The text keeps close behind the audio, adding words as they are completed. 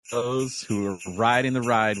those who are riding the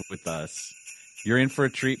ride with us. You're in for a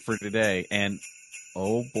treat for today. And,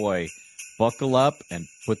 oh, boy, buckle up and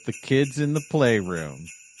put the kids in the playroom.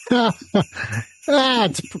 Yeah,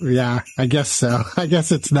 I guess so. I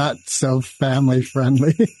guess it's not so family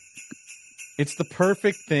friendly. It's the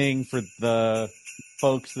perfect thing for the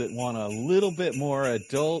folks that want a little bit more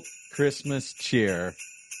adult Christmas cheer,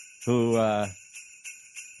 who,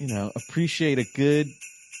 appreciate a good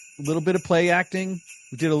little bit of play acting.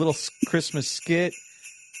 We did a little Christmas skit.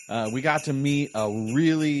 We got to meet a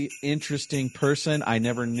really interesting person. I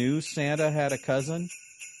never knew Santa had a cousin.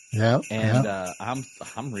 Yeah, and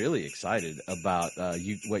I'm really excited about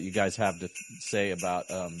what you guys have to say about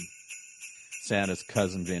Santa's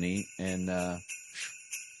cousin Vinny, and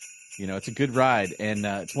it's a good ride, and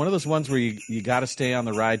it's one of those ones where you got to stay on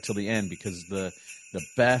the ride till the end, because the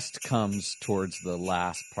best comes towards the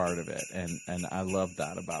last part of it, and I love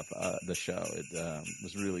that about the show. It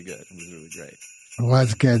was really good. It was really great. It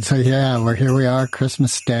was good. So yeah, we are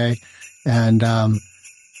Christmas Day, and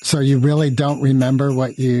so you really don't remember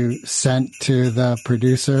what you sent to the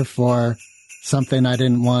producer for something I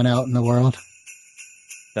didn't want out in the world?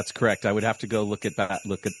 That's correct. I would have to go look it up.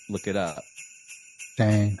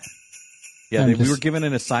 Dang. Yeah, we were given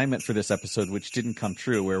an assignment for this episode, which didn't come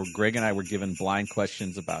true, where Greg and I were given blind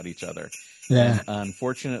questions about each other. Yeah. And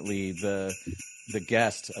unfortunately, the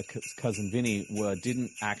guest, cousin Vinny, didn't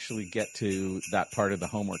actually get to that part of the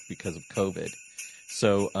homework because of COVID.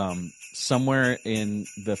 So somewhere in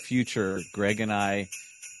the future, Greg and I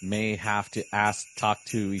may have to talk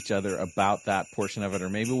to each other about that portion of it, or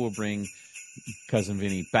maybe we'll bring cousin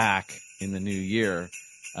Vinny back in the new year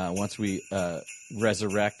once we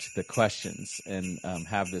resurrect the questions and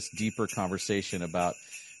have this deeper conversation about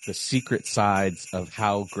the secret sides of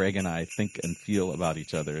how Greg and I think and feel about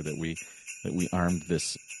each other that we armed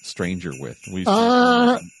this stranger with.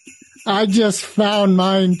 I just found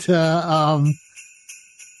mine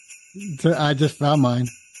I just found mine.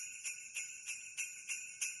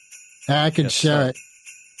 I can share it.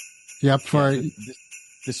 Yep.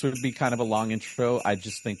 This would be kind of a long intro. I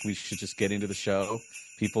just think we should just get into the show.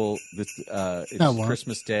 People, it's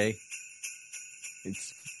Christmas Day.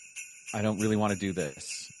 I don't really want to do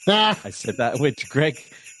this. I said that, which Greg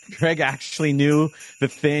actually knew the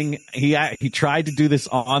thing. He tried to do this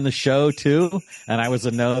on the show too, and I was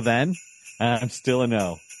a no then, and I'm still a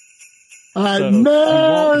no.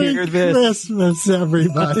 Merry Christmas,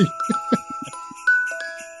 everybody.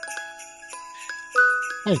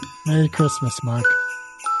 Hey, Merry Christmas, Mark.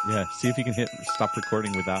 Yeah, see if you can hit stop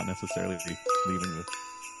recording without necessarily leaving the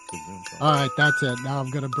Zoom. All right, that's it. Now I'm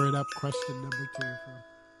going to bring up question number 2.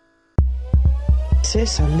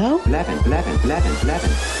 Sis, hallo? Blijven.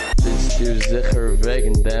 Stuur zeker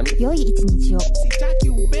wegen them. Gioia iets niet, joh.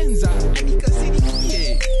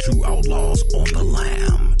 Two outlaws on the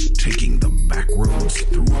lam, taking the back roads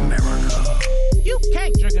through America. You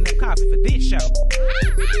can't drink enough coffee for this show.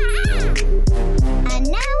 And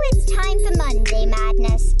now it's time for Monday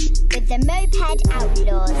Madness with the Moped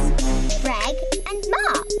Outlaws, Greg and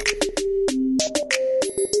Mark.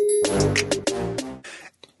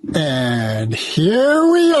 And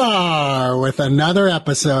here we are with another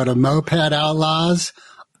episode of Moped Outlaws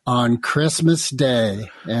on Christmas Day.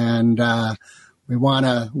 And we want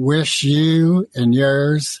to wish you and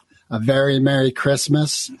yours a very Merry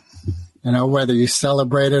Christmas. You know, whether you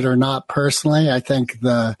celebrate it or not personally, I think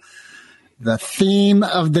the theme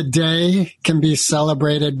of the day can be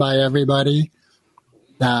celebrated by everybody.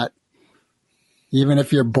 That even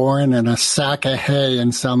if you're born in a sack of hay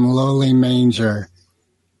in some lowly manger,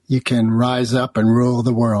 you can rise up and rule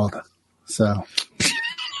the world. So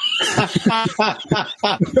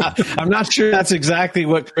I'm not sure that's exactly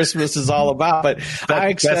what Christmas is all about, but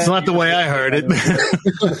that's not the way I heard it.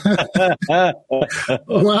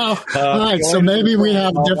 Well, all right. So maybe we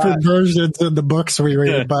have different versions of the books we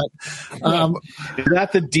read, but is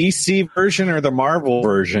that the DC version or the Marvel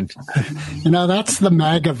version? That's the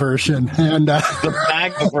MAGA version, and the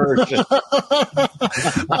MAGA version.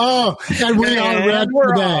 Oh, and we are read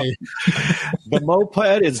today. The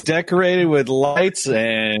moped is decorated with lights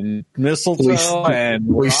and mistletoe, and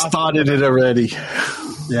we started it already.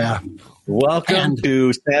 Yeah. Welcome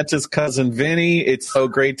to Santa's cousin Vinny. It's so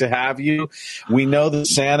great to have you. We know that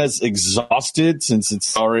Santa's exhausted since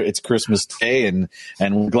it's Christmas Day, and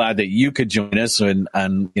we're glad that you could join us. And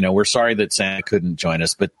we're sorry that Santa couldn't join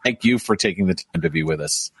us, but thank you for taking the time to be with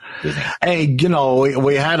us, Vinny. Hey,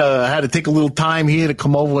 we had to take a little time here to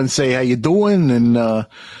come over and say how you doing, and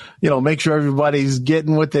make sure everybody's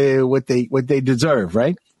getting what they deserve,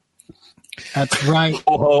 right? That's right.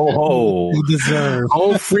 Ho, ho, ho. You deserve.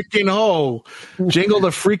 Oh, freaking ho. Jingle the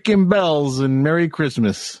freaking bells and Merry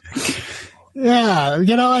Christmas. Yeah,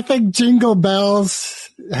 I think Jingle Bells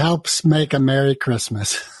helps make a Merry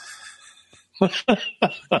Christmas. It's better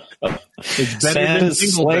Santa's than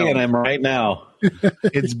Jingle slaying Bells. him right now.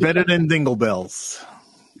 It's better than Dingle Bells.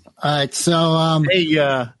 All right, so Hey,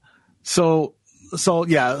 so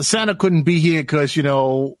yeah, Santa couldn't be here because he's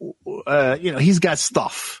got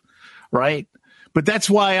stuff, right? But that's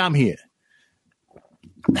why I'm here.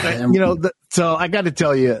 So I got to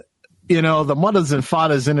tell you, the Mothers and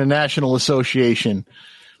Fathers International Association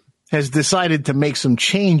has decided to make some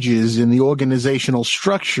changes in the organizational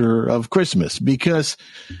structure of Christmas because,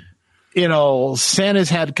 Santa's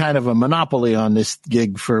had kind of a monopoly on this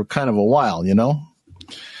gig for kind of a while,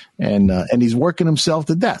 and he's working himself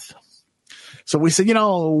to death. So we said,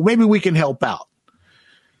 maybe we can help out.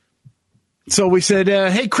 So we said,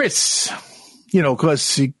 hey, Chris,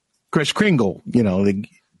 because Chris Kringle,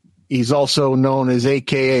 he's also known as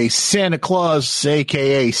AKA Santa Claus,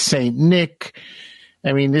 AKA Saint Nick.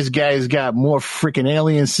 I mean, this guy's got more freaking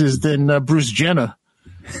aliases than Bruce Jenner.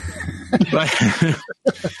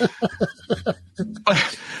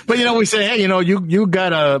 But we say, hey, you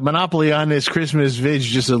got a monopoly on this Christmas vid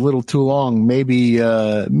just a little too long. Maybe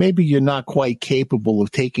you're not quite capable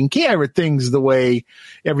of taking care of things the way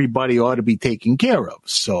everybody ought to be taken care of.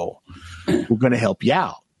 So we're going to help you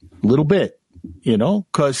out a little bit,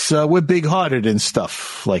 because we're big-hearted and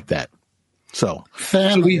stuff like that. So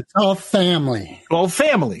family, it's all family. All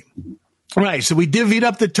family. Right, so we divvied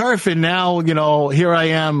up the turf, and now, here I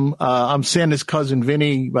am. I'm Santa's cousin,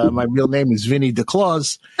 Vinny. My real name is Vinny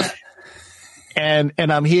DeClaus, and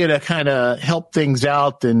I'm here to kind of help things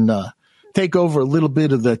out and take over a little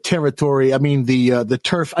bit of the territory. I mean, the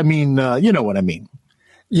turf. I mean, you know what I mean.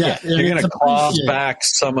 Yeah, you're going to claw back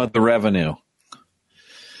some of the revenue.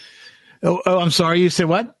 Oh, I'm sorry. You said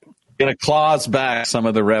what? You're going to claws back some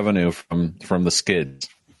of the revenue from the skids.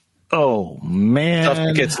 Oh man, Stuff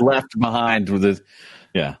that gets left behind with the.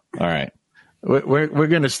 Yeah, all right. We're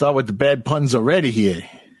going to start with the bad puns already here.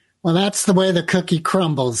 Well, that's the way the cookie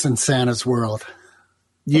crumbles in Santa's world.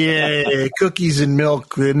 Yeah, cookies and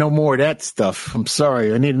milk. No more of that stuff. I'm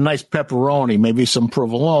sorry. I need a nice pepperoni, maybe some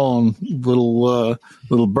provolone, little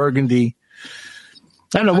burgundy.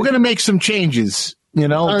 I don't know. We're going to make some changes, to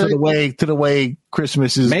the way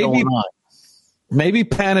Christmas is going on. Maybe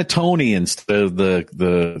panettone instead of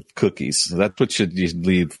the cookies. That's what you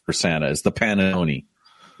leave for Santa, is the panettone.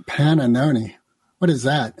 Panettone. What is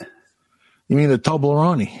that? You mean the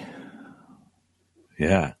Toblerone?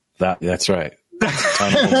 Yeah, that's right.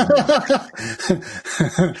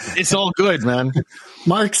 It's all good, man.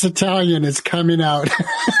 Mark's Italian is coming out.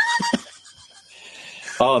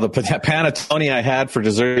 Oh, the panettone I had for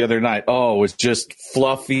dessert the other night. Oh, it was just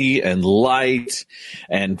fluffy and light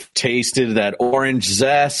and tasted that orange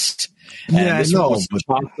zest. And this was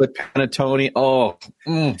chocolate panettone. Oh,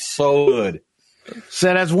 so good.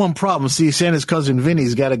 So that's one problem. See, Santa's cousin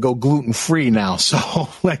Vinny's got to go gluten-free now, so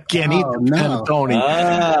I can't eat the panettone.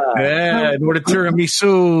 Yeah, nor the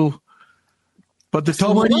tiramisu. But the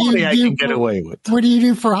Toblerone I can get away with. What do you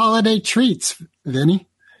do for holiday treats, Vinny?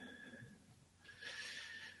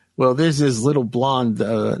 Well, there's this little blonde.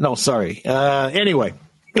 No, sorry. Anyway,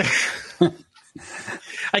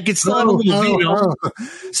 I could still have a little vino.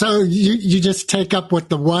 So you just take up with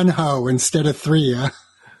the one hoe instead of three,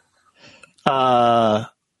 huh?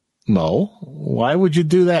 No. Why would you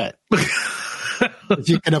do that? If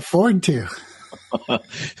you can afford to.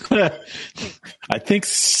 I think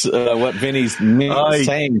what Vinny's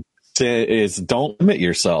saying is don't limit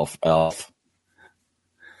yourself, Elf.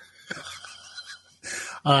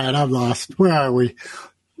 All right, I'm lost. Where are we?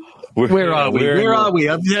 Where are we?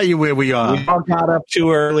 I'll tell you where we are. We all got up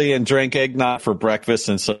too early and drank eggnog for breakfast,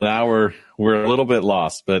 and so now we're a little bit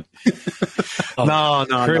lost. But no.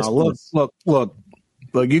 Look.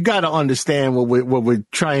 You got to understand what we're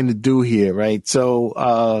trying to do here, right? So,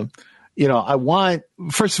 I want,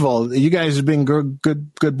 first of all, you guys have been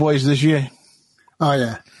good boys this year. Oh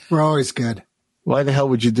yeah, we're always good. Why the hell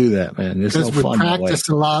would you do that, man? There's no fun. Because we practice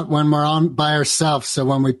a lot when we're on by ourselves. So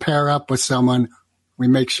when we pair up with someone, we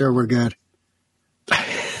make sure we're good.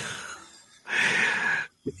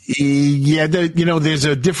 Yeah, there's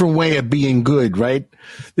a different way of being good, right?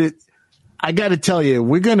 I got to tell you,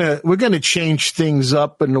 we're gonna change things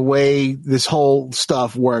up in the way this whole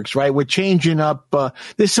stuff works, right? We're changing up.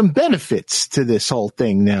 There's some benefits to this whole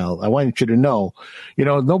thing now. I want you to know, you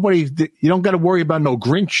don't got to worry about no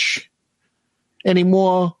Grinch.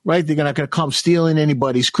 anymore, right? They're not going to come stealing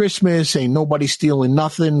anybody's Christmas. Ain't nobody stealing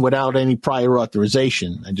nothing without any prior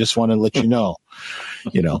authorization. I just want to let you know,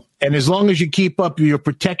 and as long as you keep up your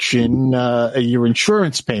protection, your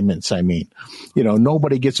insurance payments,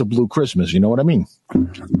 nobody gets a blue Christmas. You know what I mean?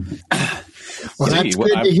 Well, that's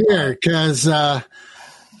good to hear because, the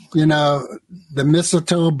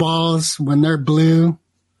mistletoe balls, when they're blue,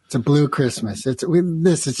 it's a blue Christmas.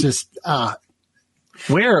 This is just,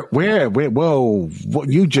 Where, whoa,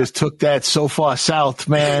 you just took that so far south,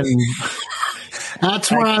 man.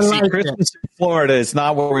 That's where I like Christmas in Florida is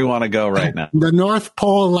not where we want to go right now. The North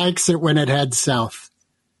Pole likes it when it heads south.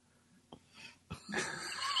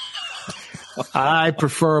 I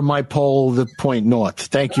prefer my pole to point north.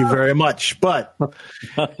 Thank you very much. But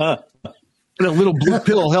the little blue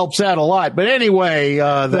pill helps out a lot. But anyway,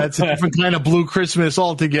 that's a different kind of blue Christmas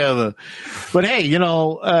altogether. But hey,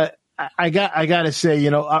 I got to say,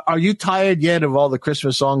 are you tired yet of all the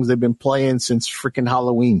Christmas songs they've been playing since freaking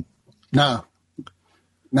Halloween? No,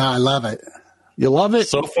 I love it. You love it?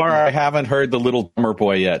 So far, I haven't heard the Little Drummer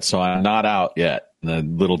Boy yet, so I'm not out yet in the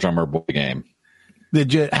Little Drummer Boy game.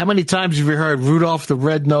 How many times have you heard Rudolph the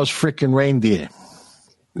Red-Nosed Frickin' Reindeer?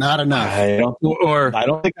 Not enough. I don't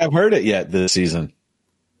think I've heard it yet this season.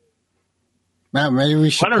 Man, maybe we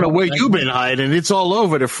should. I don't know where you've been hiding. It's all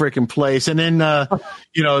over the frickin' place. And then, the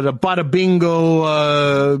Bada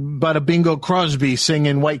Bingo Crosby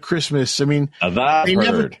singing White Christmas. I mean,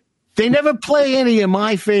 they never play any of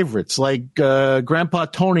my favorites, like Grandpa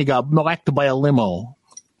Tony got whacked by a limo.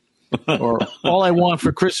 Or all I want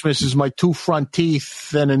for Christmas is my 2 front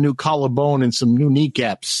teeth and a new collarbone and some new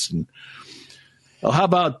kneecaps. And how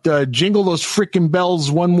about jingle those freaking bells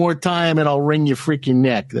one more time and I'll wring your freaking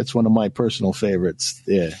neck? That's one of my personal favorites.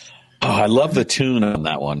 Yeah. Oh, I love the tune on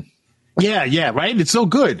that one. Yeah, right? It's so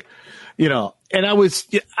good. And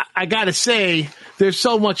I got to say, there's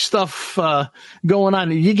so much stuff going on.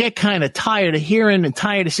 You get kind of tired of hearing and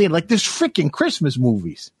tired of seeing, like this freaking Christmas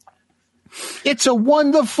movies. It's a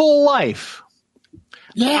Wonderful Life.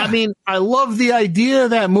 Yeah. I mean, I love the idea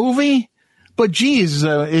of that movie, but geez,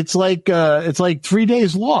 it's like 3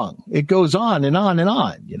 days long. It goes on and on and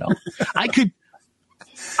on, I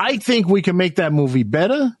think we can make that movie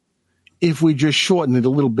better if we just shorten it a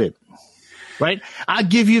little bit. Right? I'll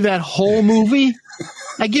give you that whole movie.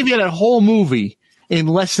 In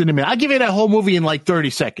less than a minute. I'll give you that whole movie in like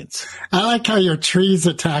 30 seconds. I like how your tree's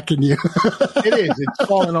attacking you. It is. It's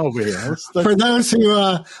falling over here. For those who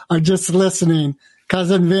are just listening,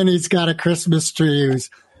 Cousin Vinny's got a Christmas tree who's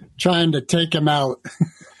trying to take him out.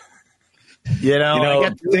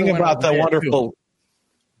 The thing about A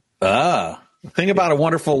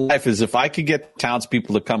Wonderful Life is if I could get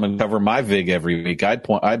townspeople to come and cover my vig every week,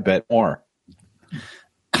 I'd bet more.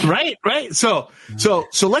 Right. So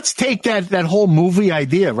let's take that whole movie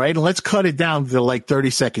idea, right, and let's cut it down to like 30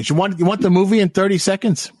 seconds. You want the movie in 30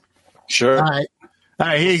 seconds? Sure. All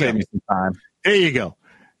right. Here you go. Me some time. Here you go.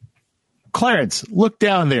 Clarence, look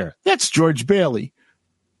down there. That's George Bailey.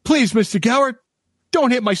 Please, Mr. Goward, don't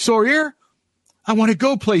hit my sore ear. I want to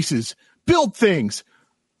go places, build things.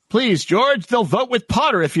 Please, George, they'll vote with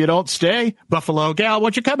Potter if you don't stay. Buffalo Gal,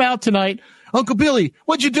 won't you come out tonight? Uncle Billy,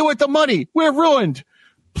 what'd you do with the money? We're ruined.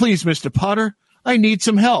 Please, Mr. Potter, I need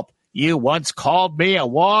some help. You once called me a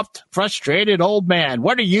warped, frustrated old man.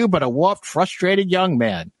 What are you but a warped, frustrated young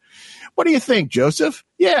man? What do you think, Joseph?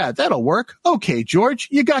 Yeah, that'll work. Okay, George,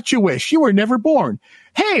 you got your wish. You were never born.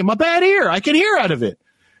 Hey, my bad ear. I can hear out of it.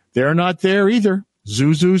 They're not there either.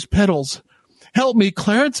 Zuzu's pedals. Help me,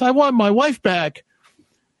 Clarence. I want my wife back.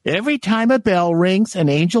 Every time a bell rings, an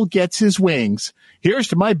angel gets his wings. Here's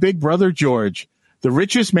to my big brother, George, the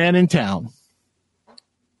richest man in town.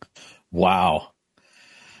 Wow.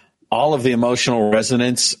 All of the emotional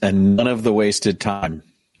resonance and none of the wasted time.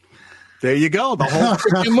 There you go. The whole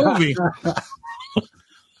freaking movie.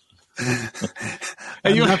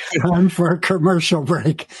 Enough time for a commercial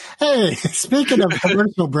break. Hey, speaking of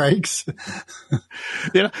commercial breaks.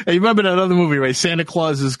 You remember that other movie, right? Santa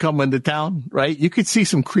Claus is coming to town, right? You could see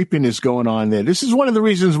some creepiness going on there. This is one of the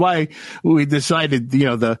reasons why we decided,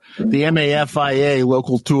 the MAFIA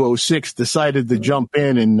Local 206 decided to jump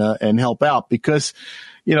in and help out because,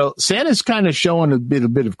 Santa's kind of showing a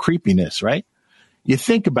bit of creepiness, right? You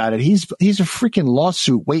think about it. He's a freaking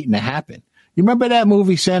lawsuit waiting to happen. You remember that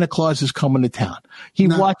movie, Santa Claus is Coming to Town? He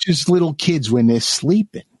watches little kids when they're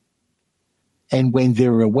sleeping and when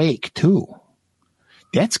they're awake, too.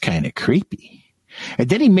 That's kind of creepy. And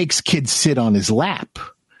then he makes kids sit on his lap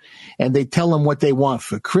and they tell him what they want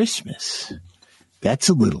for Christmas. That's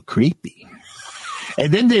a little creepy.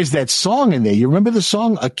 And then there's that song in there. You remember the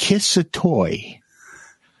song, A Kiss a Toy?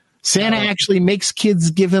 Santa actually makes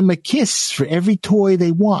kids give him a kiss for every toy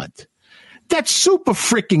they want. That's super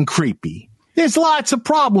freaking creepy. There's lots of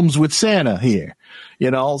problems with Santa here,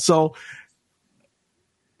 so.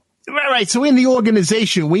 Right. So in the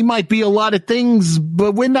organization, we might be a lot of things,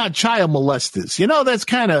 but we're not child molesters. That's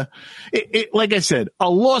kind of, like I said, a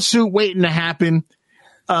lawsuit waiting to happen.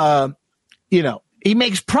 He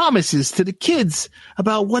makes promises to the kids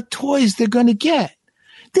about what toys they're going to get.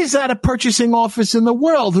 There's not a purchasing office in the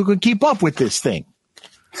world who can keep up with this thing.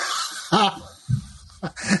 I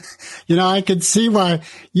can see why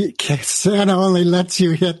Santa only lets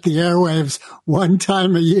you hit the airwaves one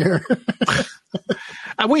time a year.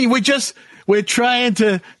 We're trying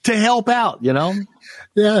to help out,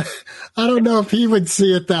 Yeah, I don't know if he would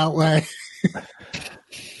see it that way.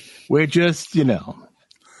 We're just, And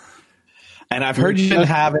I've heard you've been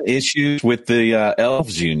having issues with the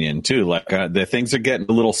elves union too. Like the things are getting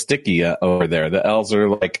a little sticky over there. The elves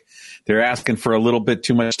are they're asking for a little bit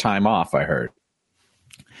too much time off. I heard.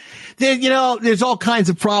 There's all kinds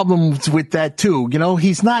of problems with that too.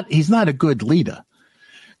 He's not a good leader.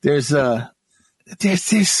 There's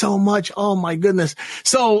so much. Oh my goodness.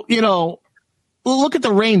 So, look at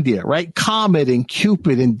the reindeer, right? Comet and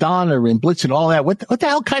Cupid and Donner and Blitzen, all that. What the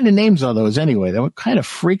hell kind of names are those anyway? What kind of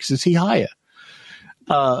freaks does he hire?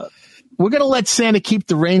 We're going to let Santa keep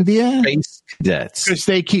the reindeer. Space cadets. Because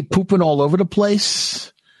they keep pooping all over the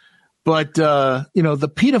place. But,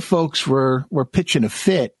 the PETA folks were pitching a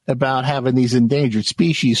fit about having these endangered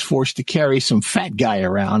species forced to carry some fat guy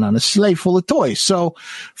around on a sleigh full of toys. So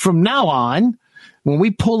from now on, when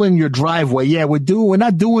we pull in your driveway, we're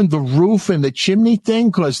not doing the roof and the chimney thing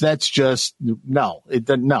because that's just, no,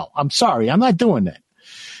 I'm sorry. I'm not doing that.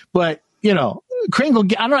 But, Kringle,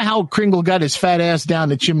 I don't know how Kringle got his fat ass down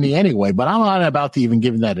the chimney anyway, but I'm not about to even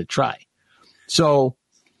give that a try. So,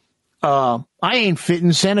 I ain't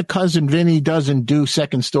fitting. Santa Cousin Vinny doesn't do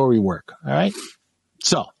second story work. All right.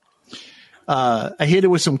 So, I hear there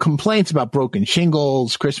was some complaints about broken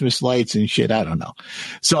shingles, Christmas lights and shit. I don't know.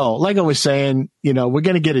 So like I was saying, we're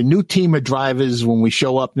going to get a new team of drivers when we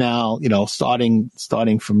show up now, starting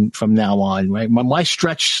from now on, right? My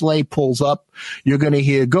stretch sleigh pulls up. You're going to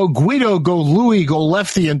hear, go Guido, go Louie, go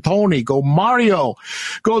Lefty and Tony, go Mario,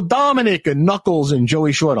 go Dominic and Knuckles and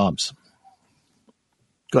Joey Shortarms.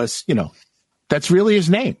 Because, that's really his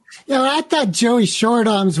name. I thought Joey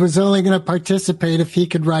Shortarms was only going to participate if he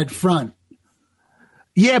could ride front.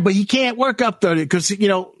 Yeah, but he can't work up there because,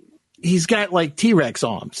 he's got like T-Rex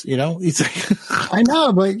arms, He's like I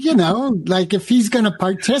know, but, if he's going to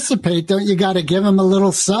participate, don't you got to give him a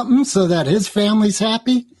little something so that his family's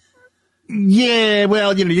happy? Yeah,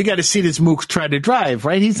 well, you got to see this mook try to drive,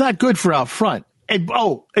 right? He's not good for out front. And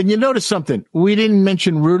you notice something. We didn't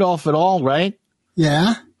mention Rudolph at all, right?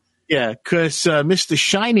 Yeah. Yeah, because Mr.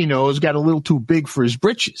 Shiny Nose got a little too big for his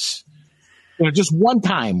britches. Just one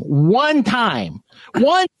freaking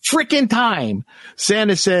time,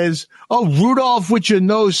 Santa says, "Oh, Rudolph, with your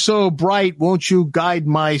nose so bright, won't you guide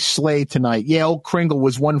my sleigh tonight?" Yeah, old Kringle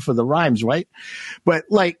was one for the rhymes, right? But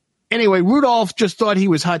anyway, Rudolph just thought he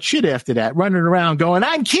was hot shit after that, running around going,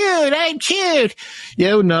 I'm cute.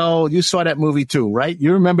 No, you saw that movie too, right?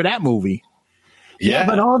 You remember that movie. Yeah,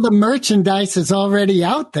 but all the merchandise is already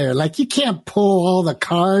out there. You can't pull all the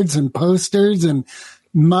cards and posters and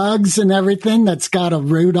mugs and everything that's got a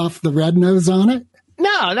Rudolph the Red-Nosed on it.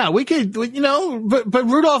 No, we could, but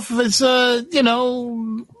Rudolph is,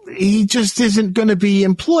 he just isn't going to be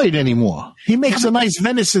employed anymore. He makes a nice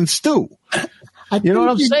venison stew. You know what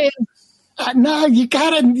I'm saying? No, you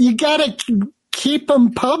gotta keep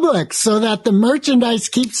them public so that the merchandise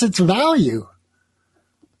keeps its value.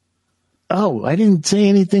 Oh, I didn't say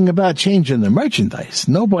anything about changing the merchandise.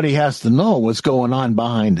 Nobody has to know what's going on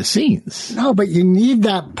behind the scenes. No, but you need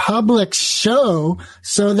that public show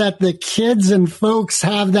so that the kids and folks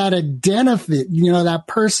have that that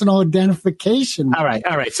personal identification. All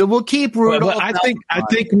right. So we'll keep Rudolph. I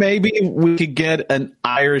think maybe we could get an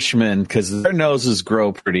Irishman because their noses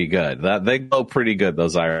grow pretty good. They grow pretty good,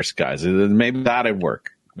 those Irish guys. Maybe that'd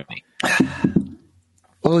work.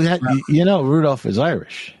 Well, Rudolph is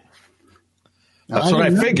Irish. That's what I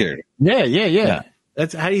figured. Yeah.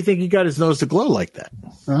 That's how do you think he got his nose to glow like that?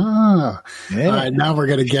 Oh, yeah. All right. Now we're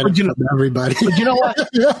going to get it from everybody. But you know what?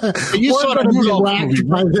 You saw the Rudolph movie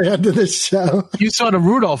by the end of the show. You saw the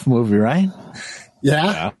Rudolph movie, right?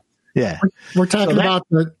 Yeah. We're talking about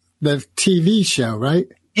the TV show, right?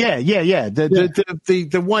 Yeah.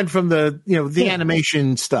 The one from the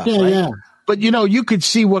animation stuff. Yeah, right? yeah. But you could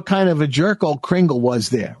see what kind of a jerk old Kringle was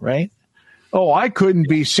there, right? Oh, I couldn't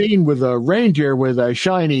be seen with a reindeer with a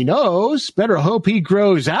shiny nose. Better hope he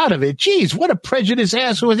grows out of it. Geez, what a prejudiced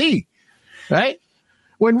ass was he, right?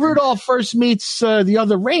 When Rudolph first meets the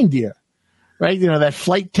other reindeer, right? You know, that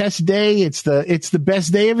flight test day, it's the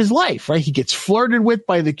best day of his life, right? He gets flirted with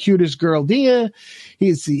by the cutest girl, Dia.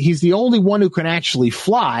 He's the only one who can actually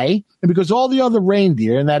fly. And because all the other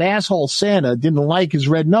reindeer and that asshole Santa didn't like his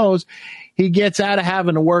red nose, he gets out of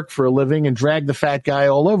having to work for a living and drag the fat guy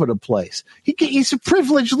all over the place. He's a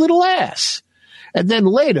privileged little ass. And then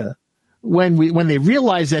later, when they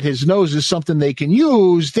realize that his nose is something they can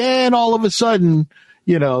use, then all of a sudden,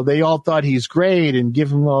 you know, they all thought he's great and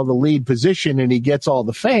give him all the lead position and he gets all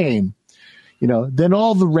the fame. You know, then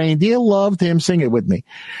all the reindeer loved him. Sing it with me.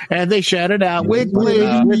 And they shouted out, with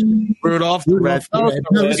Rudolph the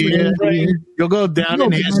red-nosed reindeer. You'll go down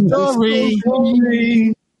in history.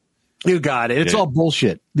 You got it. It's all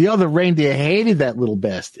bullshit. The other reindeer hated that little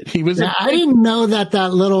bastard. I didn't know that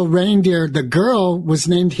little reindeer, the girl, was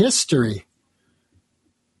named History.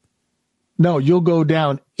 No, you'll go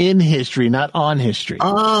down in history, not on history.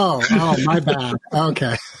 Oh, my bad.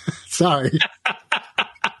 Okay. Sorry.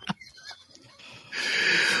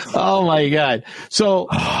 Oh my God. So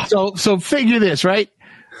figure this, right?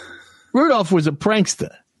 Rudolph was a prankster,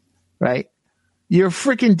 right? You're a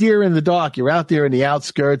freaking deer in the dark. You're out there in the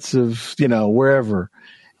outskirts of, you know, wherever.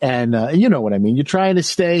 And you know what I mean. You're trying to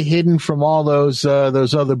stay hidden from all those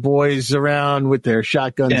other boys around with their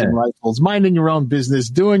shotguns and rifles, minding your own business,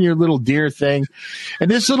 doing your little deer thing.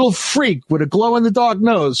 And this little freak with a glow in the dark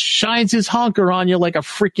nose shines his honker on you like a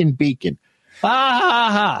freaking beacon. Ha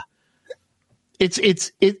ha ha.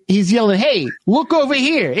 He's yelling, "Hey, look over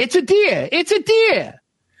here. It's a deer. It's a deer."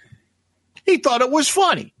 He thought it was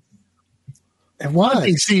funny. It was.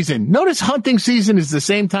 Hunting season. Notice hunting season is the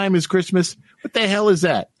same time as Christmas. What the hell is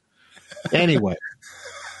that? Anyway,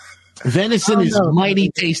 venison is mighty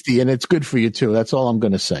tasty, and it's good for you, too. That's all I'm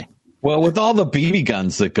going to say. Well, with all the BB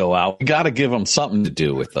guns that go out, we got to give them something to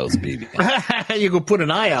do with those BB guns. You can put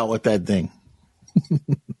an eye out with that thing.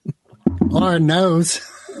 Or a nose.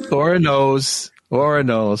 Or a nose. Or a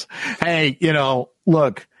nose. Hey, you know,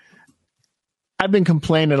 look. I've been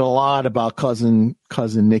complaining a lot about cousin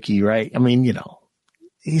Nicky, right? I mean, you know,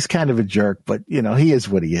 he's kind of a jerk, but you know, he is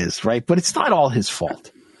what he is, right? But it's not all his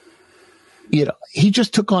fault. You know, he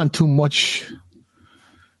just took on too much,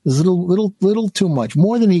 little too much,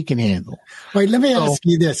 more than he can handle. Wait, let me ask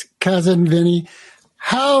you this, Cousin Vinny.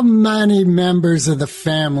 How many members of the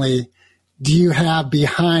family do you have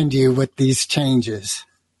behind you with these changes?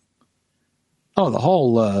 Oh, the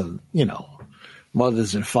whole, you know,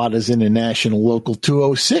 Mothers and Fathers International Local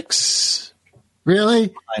 206.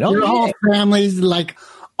 Really? I don't know. Your whole families, like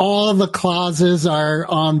all the clauses are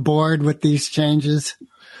on board with these changes?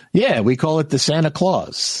 Yeah, we call it the Santa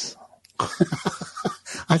Claus.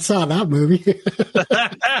 I saw that movie.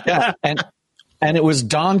 Yeah, and it was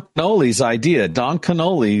Don Cannoli's idea. Don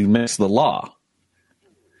Cannoli makes the law.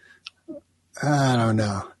 I don't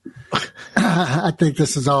know. I think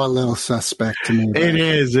this is all a little suspect to me. It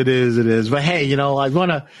is. But hey, you know, I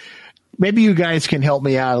want to. Maybe you guys can help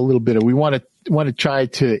me out a little bit. We want to try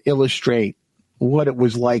to illustrate what it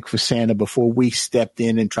was like for Santa before we stepped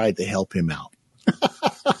in and tried to help him out.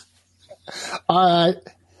 All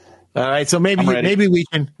right. So maybe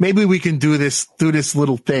we can do this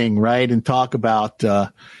little thing, right? And talk about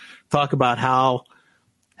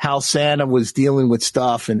how Santa was dealing with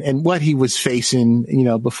stuff and what he was facing, you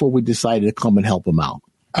know, before we decided to come and help him out.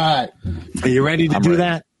 All right. Are you ready to do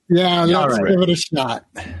that? Yeah, let's give it a shot.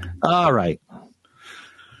 All right.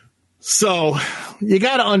 So you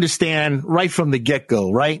got to understand right from the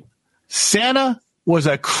get-go, right? Santa was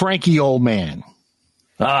a cranky old man.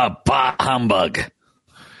 Bah humbug.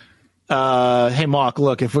 Hey, Mark,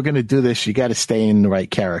 look, if we're going to do this, you got to stay in the right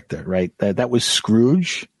character, right? That was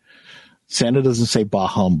Scrooge. Santa doesn't say bah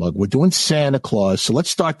humbug. We're doing Santa Claus. So let's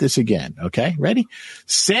start this again. Okay. Ready?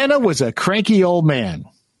 Santa was a cranky old man.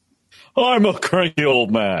 I'm a cranky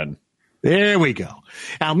old man. There we go.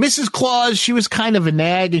 Now, Mrs. Claus, she was kind of a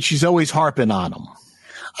nag and she's always harping on him.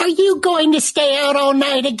 Are you going to stay out all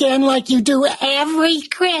night again like you do every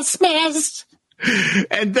Christmas?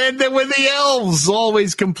 And then there were the elves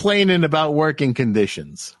always complaining about working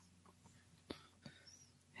conditions.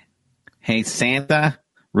 Hey, Santa.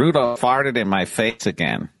 Rudolph farted in my face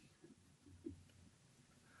again.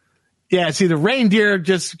 Yeah, see, the reindeer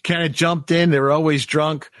just kind of jumped in. They were always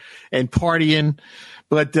drunk and partying.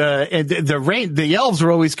 But the elves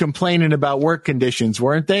were always complaining about work conditions,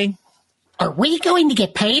 weren't they? Are we going to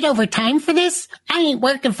get paid overtime for this? I ain't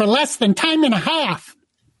working for less than time and a half.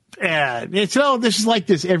 Yeah, this is like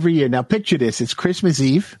this every year. Now, picture this. It's Christmas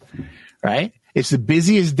Eve, right? It's the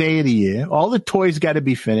busiest day of the year. All the toys got to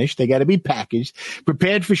be finished. They got to be packaged,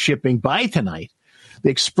 prepared for shipping by tonight. The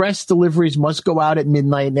express deliveries must go out at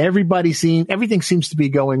midnight, and everything seems to be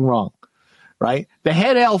going wrong, right? The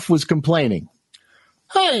head elf was complaining.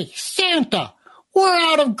 Hey, Santa, we're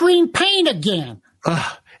out of green paint again.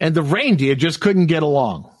 And the reindeer just couldn't get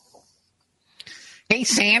along. Hey,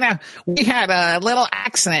 Santa, we had a little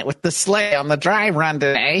accident with the sleigh on the dry run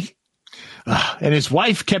today. And his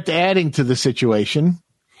wife kept adding to the situation.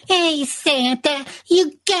 Hey, Santa,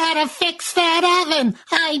 you gotta fix that oven.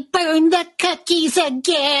 I burned the cookies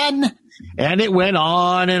again. And it went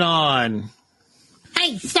on and on.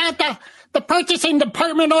 Hey, Santa, the purchasing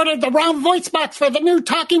department ordered the wrong voice box for the new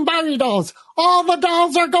talking Barbie dolls. All the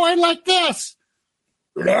dolls are going like this.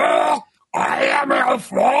 Look, I am your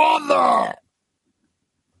father.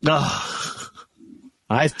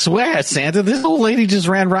 I swear, Santa, this old lady just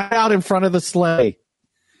ran right out in front of the sleigh.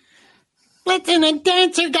 Blitzen and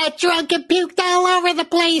Dancer got drunk and puked all over the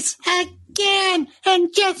place again.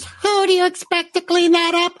 And just who do you expect to clean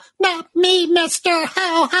that up? Not me, mister.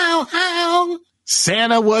 How?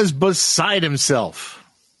 Santa was beside himself.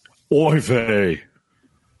 Oy vey.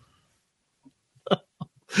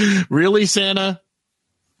 Really, Santa?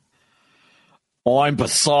 I'm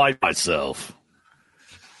beside myself.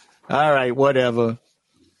 All right, whatever.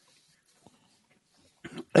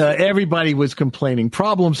 Everybody was complaining.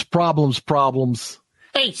 Problems.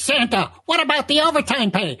 Hey, Santa, what about the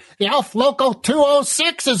overtime pay? The Elf Local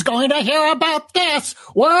 206 is going to hear about this.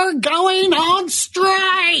 We're going on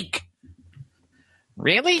strike.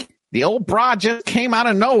 Really? The old broad just came out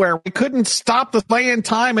of nowhere. We couldn't stop the sleigh in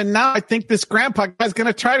time, and now I think this grandpa guy's going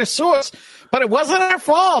to try to sue us. But it wasn't our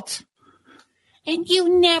fault. And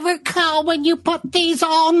you never call when you put these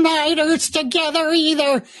all-nighters together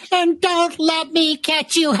either. And don't let me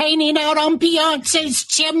catch you hanging out on Beyonce's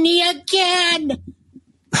chimney again.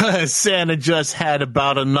 Santa just had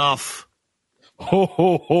about enough. Ho,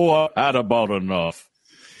 ho, ho, I had about enough.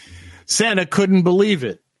 Santa couldn't believe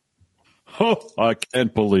it. Oh, I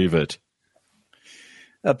can't believe it.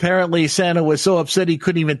 Apparently, Santa was so upset he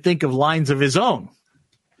couldn't even think of lines of his own.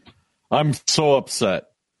 I'm so upset.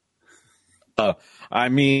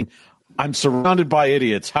 I'm surrounded by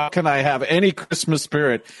idiots. How can I have any Christmas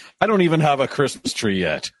spirit? I don't even have a Christmas tree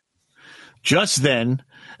yet. Just then,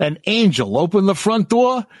 an angel opened the front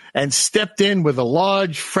door and stepped in with a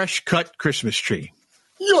large, fresh-cut Christmas tree.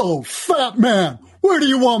 Yo, fat man, where do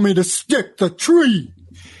you want me to stick the tree?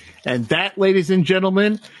 And that, ladies and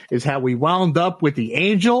gentlemen, is how we wound up with the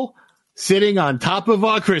angel sitting on top of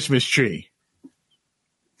our Christmas tree.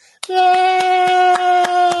 Yeah!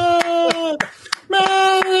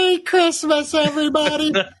 Merry Christmas,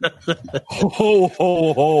 everybody. Ho,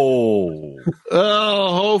 ho, ho.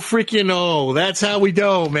 Oh, ho, freaking oh. That's how we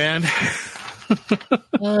do, man.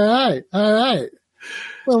 All right.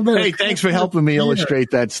 Hey, thanks for helping me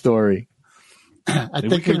illustrate that story. I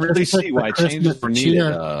think we can really see why changes are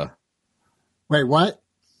needed. Wait, what?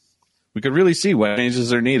 We could really see why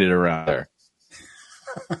changes are needed around there.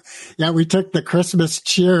 Yeah, we took the Christmas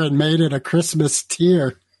cheer and made it a Christmas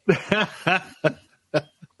tear.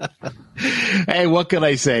 Hey, what can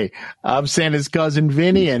I say? I'm Santa's cousin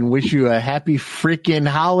Vinny and wish you a happy freaking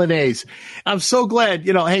holidays. I'm so glad,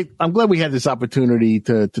 I'm glad we had this opportunity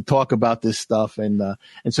to talk about this stuff and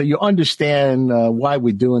so you understand why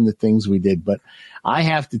we're doing the things we did. But I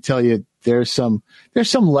have to tell you, there's some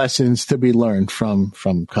lessons to be learned from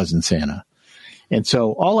Cousin Santa. And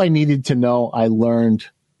so all I needed to know, I learned,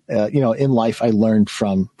 in life, I learned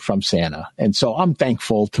from Santa. And so I'm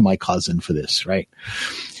thankful to my cousin for this, right?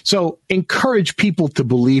 So encourage people to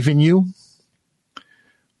believe in you.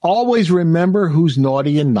 Always remember who's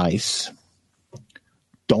naughty and nice.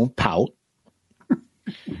 Don't pout.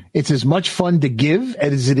 It's as much fun to give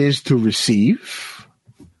as it is to receive.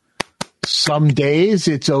 Some days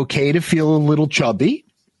it's okay to feel a little chubby.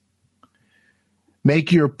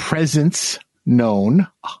 Make your presence known.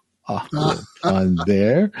 On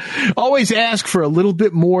there. Always ask for a little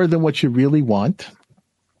bit more than what you really want.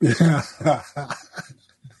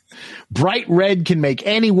 Bright red can make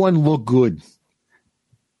anyone look good.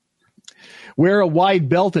 Wear a wide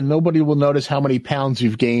belt and nobody will notice how many pounds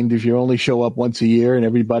you've gained if you only show up once a year, and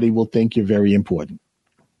everybody will think you're very important.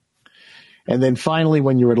 And then finally,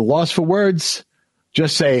 when you're at a loss for words,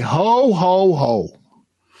 just say ho, ho, ho.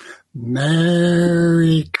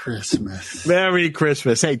 Merry Christmas. Merry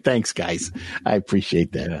Christmas. Hey, thanks, guys. I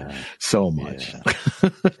appreciate that so much. Yeah.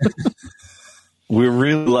 We're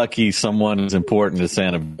really lucky someone as important as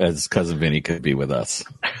Santa as Cousin Vinny could be with us.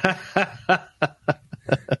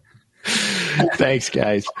 Thank Thanks,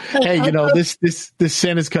 guys. Hey, this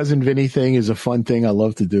Santa's cousin Vinny thing is a fun thing I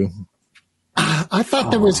love to do. I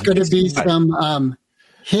thought there was going to be some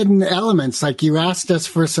hidden elements, like you asked us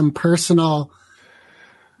for some personal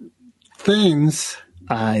things.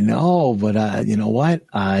 I know, but you know what?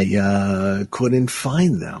 I couldn't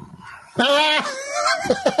find them.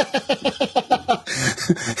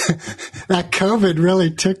 That COVID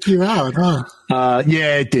really took you out, huh?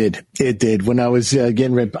 Yeah, it did. It did. When I was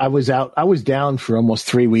getting ready, I was down for almost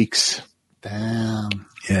 3 weeks. Damn.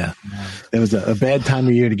 Yeah. It was a bad time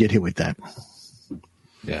of year to get hit with that.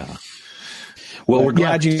 Yeah. Well, we're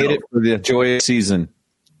glad you did it for the Gioia season.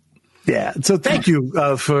 Yeah. So thank you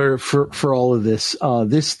for all of this.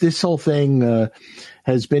 This whole thing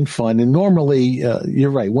has been fun. And normally, you're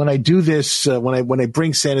right. When I do this, when I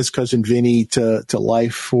bring Santa's cousin Vinny to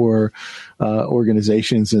life for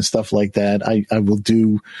organizations and stuff like that, I will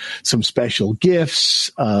do some special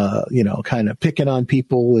gifts. Kind of picking on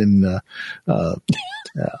people, and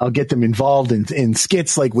I'll get them involved in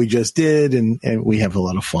skits like we just did, and we have a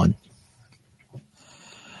lot of fun.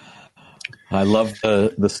 I love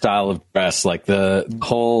the style of dress, like the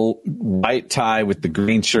whole white tie with the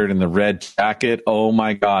green shirt and the red jacket. Oh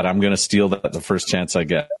my God, I'm going to steal that the first chance I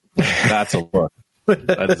get. That's a look.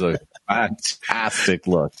 That's a fantastic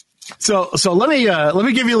look. So let me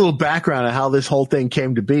give you a little background on how this whole thing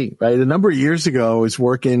came to be. Right, a number of years ago, I was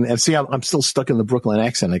working, and see, I'm still stuck in the Brooklyn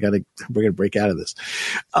accent. We're going to break out of this.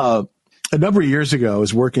 A number of years ago, I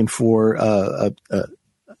was working for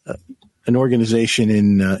an organization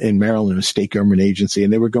in Maryland, a state government agency,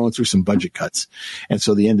 and they were going through some budget cuts. And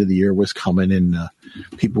so the end of the year was coming, and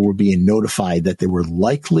people were being notified that they were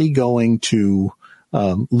likely going to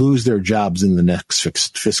lose their jobs in the next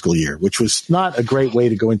fiscal year, which was not a great way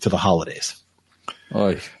to go into the holidays.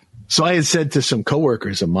 Oy. So I had said to some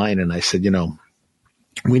coworkers of mine, and I said,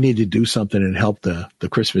 we need to do something and help the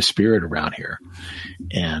Christmas spirit around here.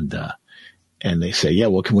 And they say, yeah,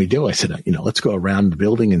 what can we do? I said, let's go around the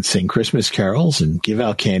building and sing Christmas carols and give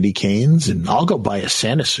out candy canes, and I'll go buy a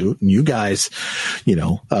Santa suit, and you guys,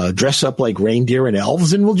 dress up like reindeer and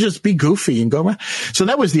elves, and we'll just be goofy and go around. So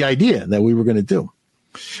that was the idea that we were going to do.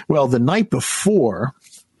 Well, the night before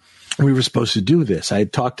we were supposed to do this, I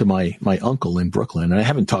had talked to my uncle in Brooklyn, and I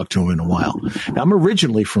haven't talked to him in a while. Now, I'm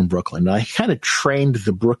originally from Brooklyn, and I kind of trained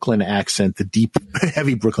the Brooklyn accent, the deep,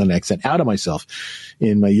 heavy Brooklyn accent, out of myself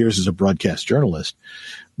in my years as a broadcast journalist.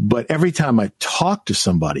 But every time I talk to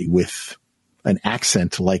somebody with an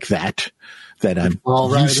accent like that I'm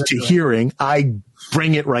used to hearing, I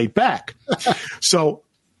bring it right back. So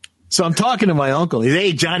I'm talking to my uncle. He's,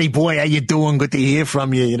 hey, Johnny boy, how you doing? Good to hear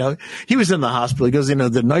from you. He was in the hospital. He goes,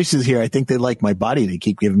 the nurses here, I think they like my body. They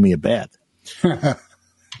keep giving me a bath.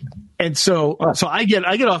 And so I get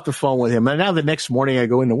off the phone with him. And now the next morning I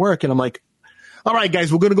go into work, and I'm like, all right,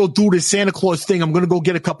 guys, we're going to go do this Santa Claus thing. I'm going to go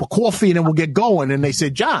get a cup of coffee, and then we'll get going. And they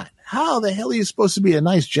said, John, how the hell are you supposed to be a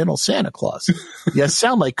nice, gentle Santa Claus? You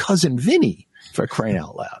sound like Cousin Vinny, for crying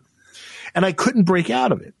out loud. And I couldn't break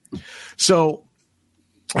out of it. So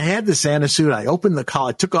I had the Santa suit. I opened the collar,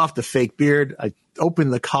 I took off the fake beard. I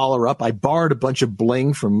opened the collar up. I borrowed a bunch of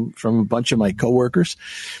bling from a bunch of my coworkers.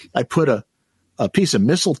 I put a piece of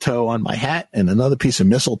mistletoe on my hat and another piece of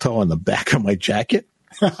mistletoe on the back of my jacket,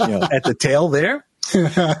 at the tail there.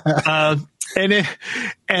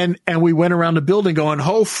 And we went around the building going,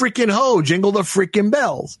 ho, freaking ho, jingle the freaking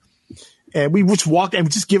bells. And we just walked and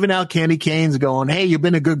just giving out candy canes going, hey, you've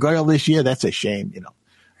been a good girl this year. That's a shame,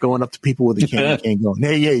 going up to people with a candy cane going,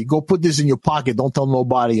 hey, go put this in your pocket. Don't tell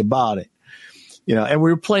nobody about it. And we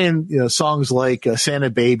were playing, songs like Santa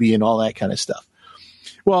Baby and all that kind of stuff.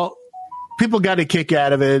 Well, people got a kick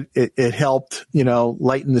out of it. It helped,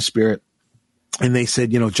 lighten the spirit. And they said,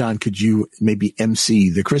 John, could you maybe MC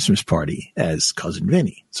the Christmas party as Cousin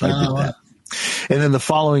Vinny? So I did that. And then the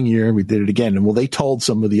following year we did it again. And they told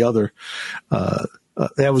some of the other,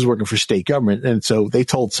 I was working for state government. And so they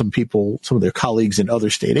told some people, some of their colleagues in other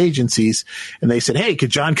state agencies, and they said, hey, could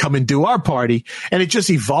John come and do our party? And it just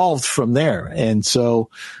evolved from there. And so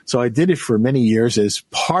I did it for many years as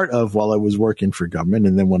part of while I was working for government.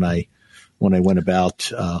 And then when I went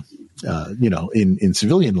about, in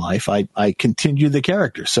civilian life, I continued the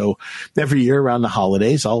character. So every year around the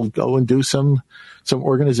holidays, I'll go and do some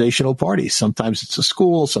organizational parties. Sometimes it's a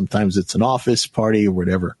school, sometimes it's an office party or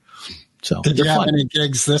whatever. So did you have any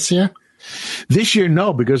gigs this year? This year,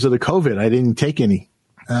 no, because of the COVID, I didn't take any.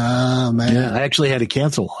 Oh, man. Yeah, I actually had to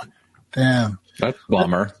cancel one. Damn. That's a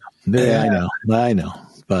bummer. Yeah, I know.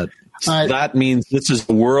 But that means this is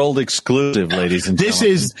world exclusive, ladies and gentlemen.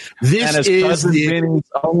 This is Cousin Vinny's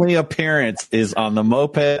only appearance is on the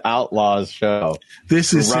Moped Outlaws show.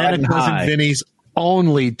 This is Santa Cousin Vinny's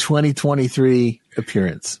only 2023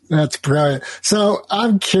 appearance. That's brilliant. So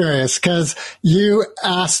I'm curious because you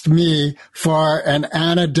asked me for an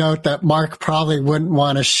anecdote that Mark probably wouldn't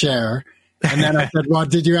want to share. And then I said, well,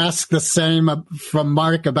 did you ask the same from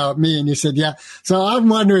Mark about me? And you said, yeah. So I'm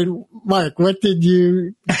wondering, Mark, what did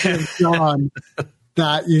you give John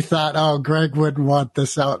that you thought, oh, Greg wouldn't want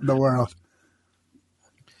this out in the world?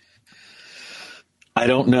 I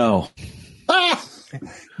don't know.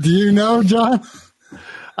 Do you know, John?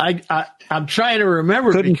 I'm trying to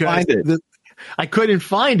remember. Couldn't find it. I couldn't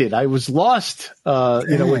find it. I was lost,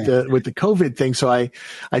 with the COVID thing. So I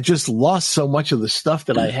just lost so much of the stuff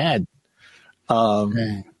that I had.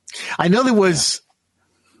 I know there was,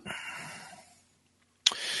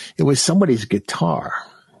 it was somebody's guitar.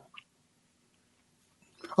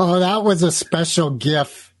 Oh, that was a special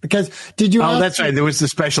gift because did you? Oh, that's right. There was the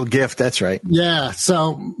special gift. That's right. Yeah.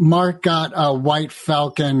 So Mark got a White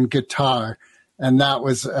Falcon guitar, and that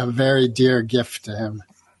was a very dear gift to him.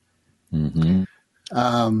 Mm-hmm.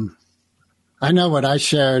 I know what I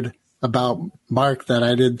shared about Mark that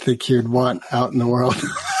I didn't think he'd want out in the world.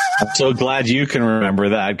 I'm so glad you can remember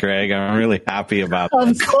that, Greg. I'm really happy about that.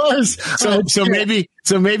 Of course.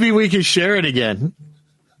 So maybe we can share it again.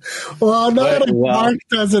 Well, not if Mark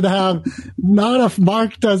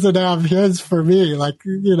doesn't have his for me. Like,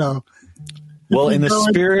 you know. Well, in the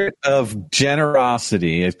spirit of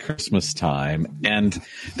generosity at Christmas time and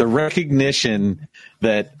the recognition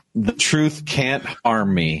that the truth can't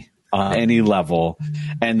harm me on any level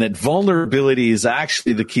and that vulnerability is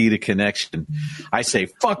actually the key to connection, I say,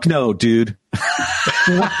 fuck no, dude.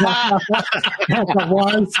 That's a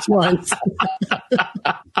wise choice.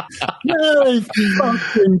 Merry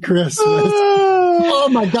fucking Christmas. Oh,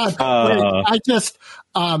 my God. Wait,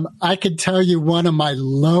 I could tell you one of my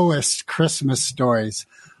lowest Christmas stories.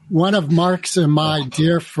 One of Mark's and my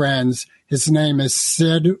dear friends, his name is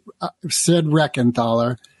Sid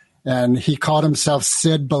Reckenthaler, and he called himself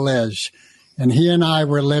Sid Belige. And he and I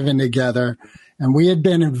were living together, and we had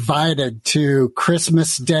been invited to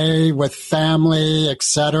Christmas Day with family,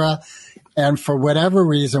 etc. And for whatever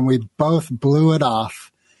reason, we both blew it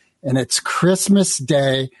off. And it's Christmas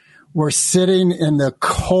Day. We're sitting in the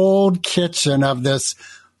cold kitchen of this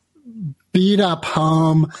beat-up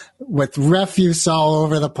home with refuse all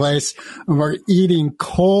over the place, and we're eating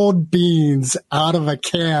cold beans out of a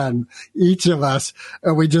can, each of us.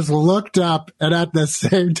 And we just looked up, and at the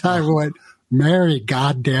same time went, Merry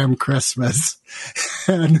goddamn Christmas.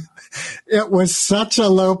 And it was such a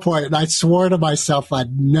low point, and I swore to myself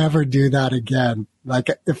I'd never do that again. Like,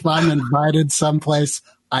 if I'm invited someplace,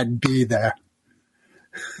 I'd be there.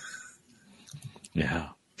 Yeah.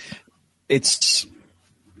 It's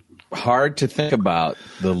hard to think about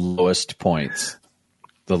the lowest points,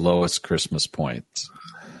 the lowest Christmas points.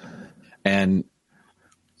 And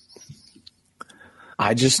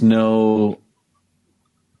I just know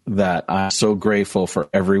that I'm so grateful for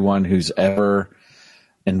everyone who's ever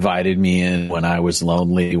invited me in when I was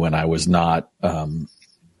lonely, when I was not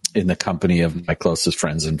in the company of my closest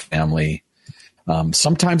friends and family.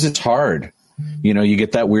 Sometimes it's hard. You know, you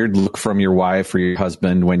get that weird look from your wife or your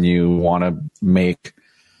husband when you want to make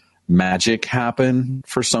magic happen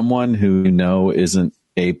for someone who you know isn't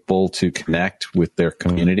able to connect with their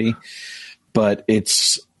community. But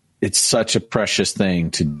it's such a precious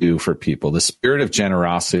thing to do for people. The spirit of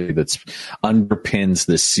generosity that's underpins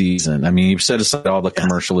this season. I mean, you've set aside all the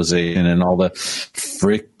commercialization and all the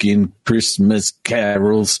freaking Christmas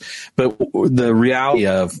carols, but the reality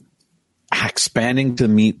of expanding to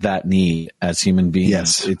meet that need as human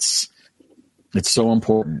beings, it's so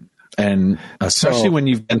important. And especially when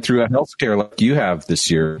you've been through a health scare like you have this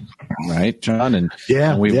year, right, John? And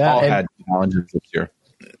we've all had challenges this year.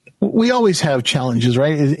 We always have challenges,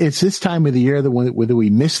 right? It's this time of the year that whether we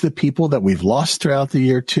miss the people that we've lost throughout the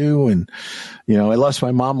year too. And, you know, I lost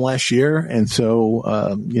my mom last year. And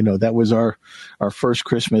so, you know, that was our first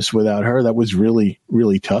Christmas without her. That was really,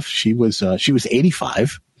 really tough. She was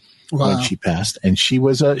 85. Wow. When she passed, and she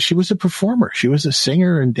was a performer. She was a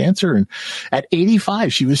singer and dancer, and at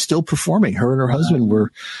 85, she was still performing. Her and her husband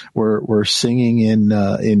were singing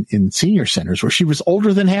in senior centers where she was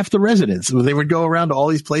older than half the residents. They would go around to all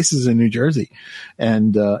these places in New Jersey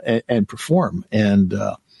and perform. And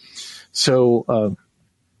so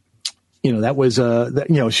you know, that was you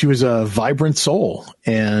know, she was a vibrant soul.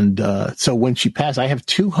 And so when she passed, I have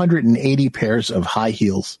 280 pairs of high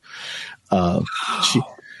heels.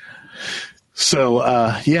 So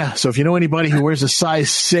if you know anybody who wears a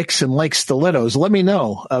size 6 and likes stilettos, let me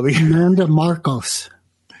know. Amanda Marcos.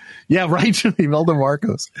 Yeah, right. Imelda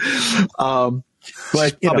Marcos.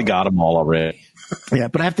 But probably got them all already. Yeah,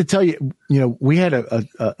 but I have to tell you, we had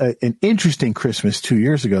an interesting Christmas 2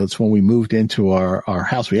 years ago. It's when we moved into our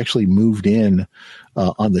house. We actually moved in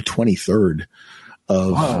on the 23rd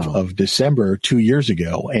of December 2 years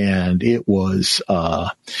ago, and it was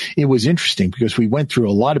interesting because we went through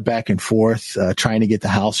a lot of back and forth trying to get the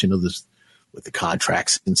house, with the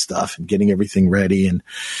contracts and stuff and getting everything ready. And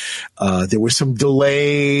there were some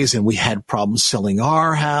delays, and we had problems selling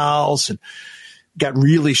our house, and got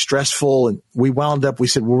really stressful. And we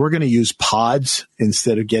said, well, we're going to use pods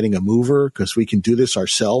instead of getting a mover because we can do this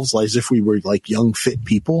ourselves, as if we were like young, fit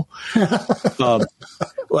people. And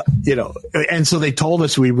so they told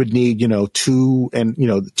us we would need, two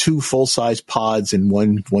full-size pods and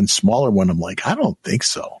one smaller one. I'm like, I don't think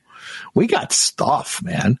so. We got stuff,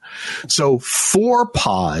 man. So 4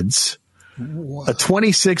 pods, a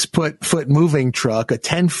 26-foot moving truck, a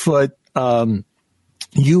 10-foot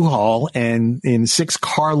U-Haul, and in 6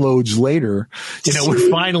 carloads later, we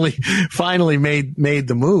finally made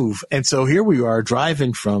the move. And so here we are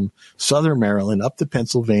driving from Southern Maryland up to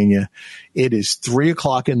Pennsylvania. It is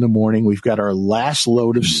 3:00 in the morning. We've got our last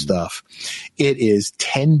load of stuff. It is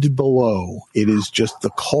 10 below. It is just the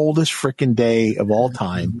coldest frickin' day of all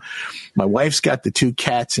time. My wife's got the 2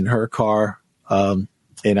 cats in her car.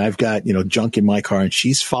 And I've got, junk in my car, and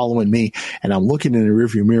she's following me, and I'm looking in the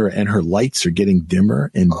rearview mirror, and her lights are getting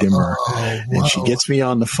dimmer and dimmer. And she gets me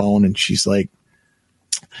on the phone, and she's like,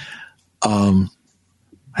 having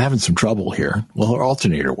some trouble here. Well, her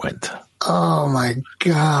alternator went. Oh my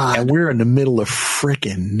God. And we're in the middle of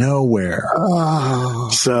frickin' nowhere. Oh.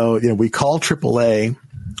 So, we call AAA,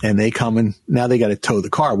 and they come, and now they got to tow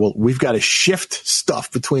the car. Well, we've got to shift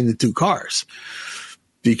stuff between the 2 cars,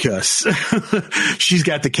 because she's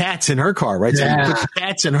got the cats in her car, right? Yeah. So we put the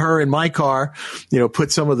cats in her in my car,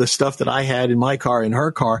 put some of the stuff that I had in my car in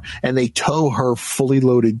her car, and they tow her fully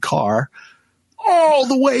loaded car all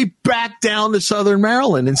the way back down to Southern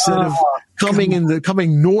Maryland instead of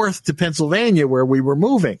coming north to Pennsylvania where we were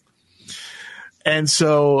moving. And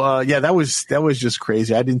so, that was just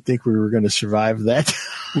crazy. I didn't think we were going to survive that.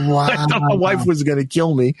 Wow. I thought my wife was going to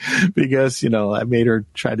kill me because, I made her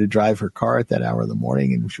try to drive her car at that hour in the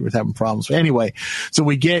morning, and she was having problems. But anyway, so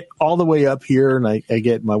we get all the way up here, and I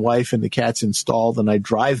get my wife and the cats installed, and I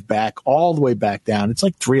drive back all the way back down. It's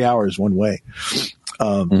like 3 hours one way.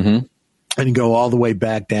 And go all the way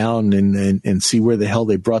back down and see where the hell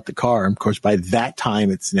they brought the car. And of course, by that time,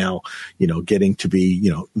 it's now, getting to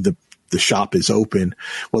be, the shop is open.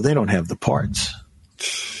 Well, they don't have the parts.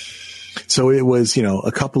 So it was,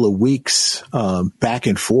 a couple of weeks back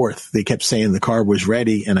and forth. They kept saying the car was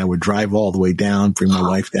ready, and I would drive all the way down, bring my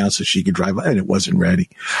wife down so she could drive, and it wasn't ready.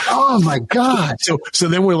 Oh my God. So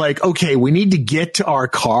then we're like, okay, we need to get to our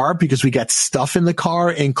car because we got stuff in the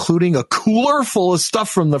car, including a cooler full of stuff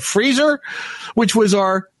from the freezer, which was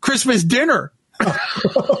our Christmas dinner.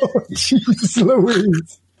 Jeez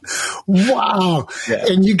Louise. Wow. Yeah.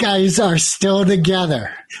 And you guys are still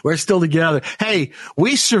together. We're still together. Hey,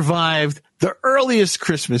 we survived the earliest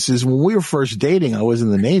Christmases when we were first dating. I was in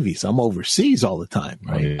the Navy, so I'm overseas all the time.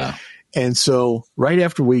 Right. Oh, yeah. And so right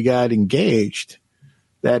after we got engaged,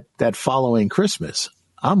 that following Christmas,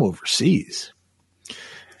 I'm overseas.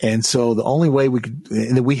 And so the only way we could,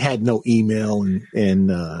 and we had no email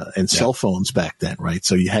and cell phones back then, right?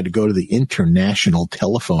 So you had to go to the International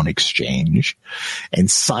Telephone Exchange and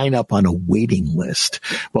sign up on a waiting list.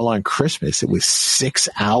 Well, on Christmas, it was 6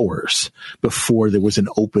 hours before there was an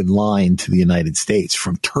open line to the United States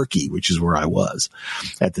from Turkey, which is where I was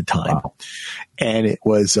at the time. Wow. And it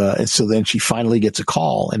was, and so then she finally gets a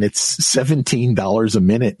call, and it's $17 a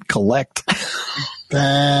minute collect.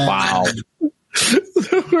 Wow.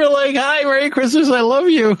 We're like, hi, Merry Christmas, I love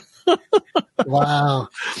you. Wow.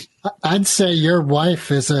 I'd say your wife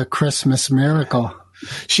is a Christmas miracle.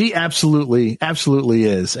 She absolutely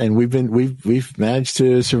is. And we've managed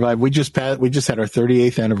to survive. We just had our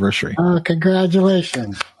 38th anniversary. Oh,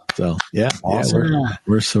 congratulations. So yeah, awesome.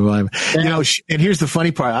 We're surviving. Yeah. And here's the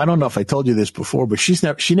funny part. I don't know if I told you this before, but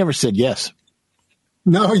she never said yes.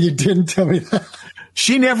 No, you didn't tell me that.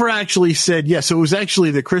 She never actually said yes. So it was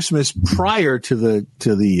actually the Christmas prior to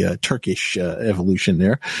the Turkish evolution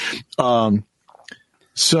there.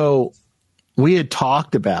 So we had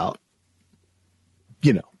talked about,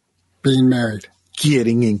 being married,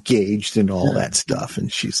 getting engaged and all that stuff.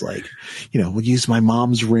 And she's like, we'll use my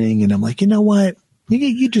mom's ring. And I'm like, you know what?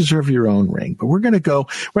 You deserve your own ring, but we're not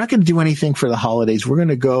going to do anything for the holidays. We're going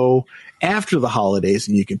to go after the holidays,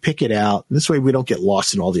 and you can pick it out. This way we don't get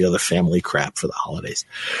lost in all the other family crap for the holidays.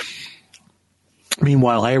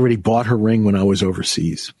 Meanwhile, I already bought her ring when I was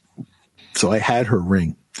overseas. So I had her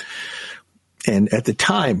ring. And at the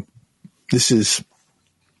time, This is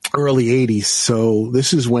early 80s. So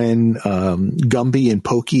this is when Gumby and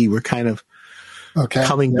Pokey were kind of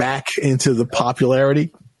coming back into the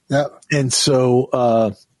popularity. Yep. And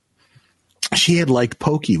so she had liked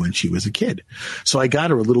Pokey when she was a kid. So I got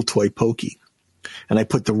her a little toy Pokey, and I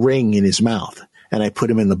put the ring in his mouth, and I put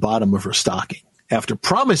him in the bottom of her stocking after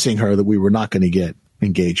promising her that we were not going to get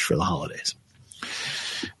engaged for the holidays.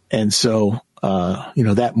 And so,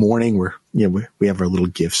 that morning we have our little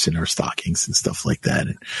gifts in our stockings and stuff like that.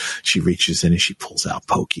 And she reaches in and she pulls out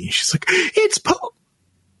Pokey. And she's like, it's Pokey.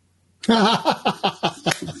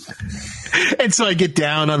 And so I get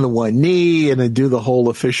down on the one knee and I do the whole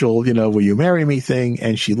official, will you marry me thing?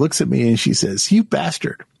 And she looks at me and she says, you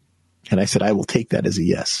bastard. And I said, I will take that as a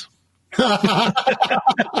yes.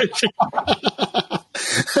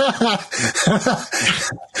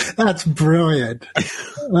 That's brilliant.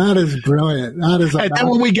 That is brilliant. That is. And then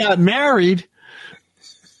when we got married,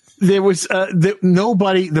 there was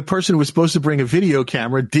nobody. The person who was supposed to bring a video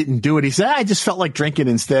camera didn't do it. He said, "I just felt like drinking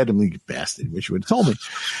instead." I'm like, bastard, wish you would have told me.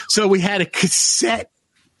 So we had a cassette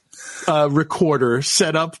recorder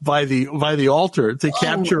set up by the altar to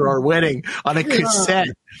capture our wedding on a cassette.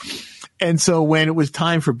 And so when it was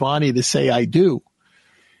time for Bonnie to say I do,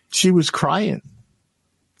 she was crying.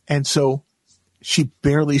 And so she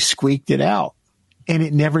barely squeaked it out, and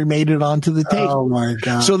it never made it onto the tape. Oh my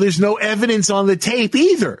God. So there's no evidence on the tape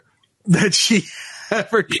either that she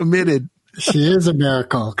ever committed. She is a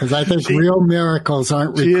miracle, because I think real miracles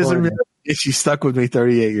aren't recorded. She is a miracle. She stuck with me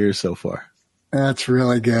 38 years so far. That's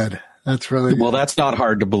really good. That's really good. Well, that's not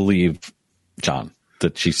hard to believe, John,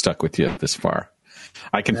 that she stuck with you this far.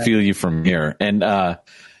 I can feel you from here. And I'm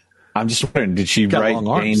just wondering, did she write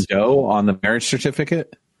Jane Doe on the marriage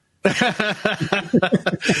certificate?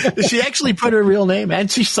 She actually put her real name, and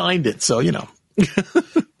she signed it. So,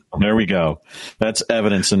 There we go. That's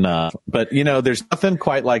evidence enough. But, there's nothing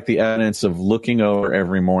quite like the evidence of looking over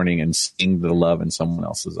every morning and seeing the love in someone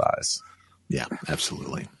else's eyes. Yeah,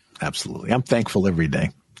 absolutely. Absolutely. I'm thankful every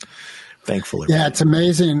day. Yeah, it's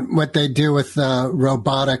amazing what they do with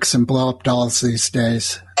robotics and blow-up dolls these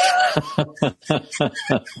days.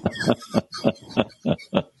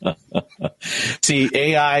 See,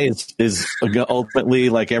 AI is ultimately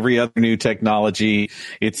like every other new technology.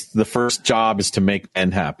 It's the first job is to make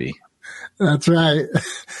men happy. That's right.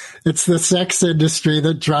 It's the sex industry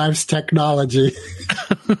that drives technology.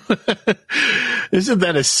 Isn't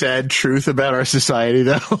that a sad truth about our society,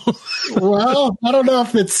 though? Well, I don't know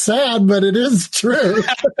if it's sad, but it is true.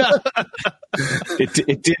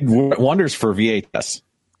 It did wonders for VHS.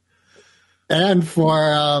 And for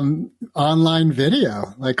online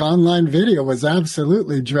video. Like, online video was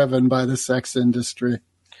absolutely driven by the sex industry.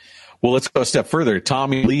 Well, let's go a step further.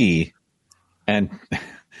 Tommy Lee and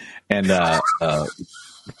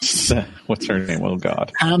what's her name? Oh,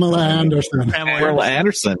 God. Pamela Anderson. Pamela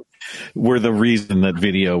Anderson were the reason that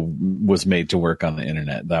video was made to work on the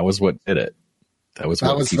internet. That was what did it. That was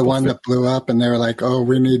the one that blew up, and they were like, "Oh,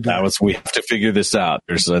 we need that." We have to figure this out.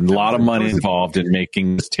 There's a lot of money involved in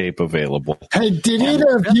making this tape available. Hey, did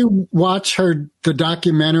either of you watch the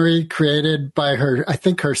documentary created by her? I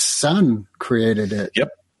think her son created it. Yep,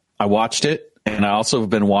 I watched it, and I also have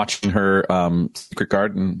been watching her Secret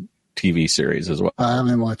Garden TV series as well. I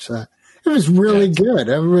haven't watched that. It was really good.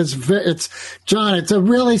 It's John. It's a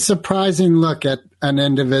really surprising look at an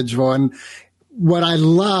individual, and what I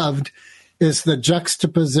loved is the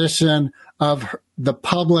juxtaposition of the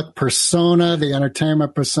public persona, the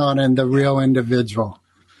entertainment persona, and the real individual.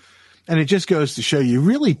 And it just goes to show you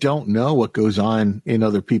really don't know what goes on in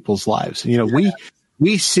other people's lives.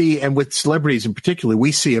 We see, and with celebrities in particular,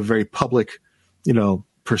 we see a very public,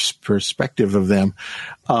 perspective of them,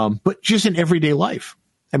 but just in everyday life.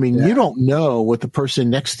 I mean, you don't know what the person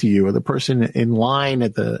next to you or the person in line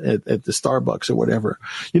at the Starbucks or whatever.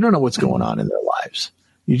 You don't know what's going on in their lives.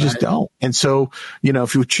 You just don't. And so,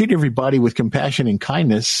 if you treat everybody with compassion and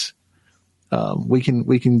kindness, we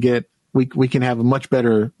can have a much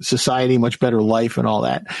better society, much better life, and all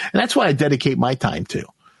that. And that's why I dedicate my time to,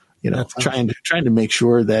 trying to make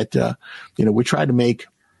sure that we try to make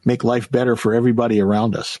life better for everybody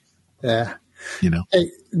around us. Yeah.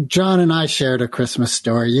 Hey, John and I shared a Christmas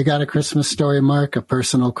story. You got a Christmas story, Mark? A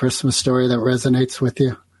personal Christmas story that resonates with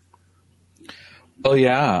you? Oh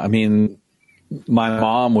yeah, I mean, my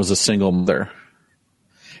mom was a single mother,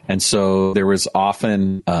 and so there was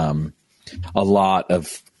often a lot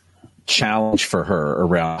of challenge for her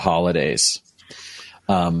around holidays.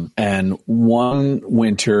 And one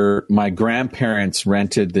winter, my grandparents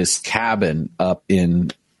rented this cabin up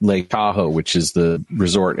in Lake Tahoe, which is the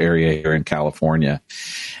resort area here in California.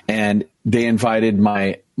 And they invited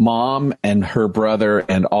my mom and her brother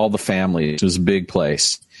and all the family. It was a big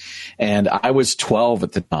place. And I was 12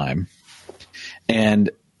 at the time. And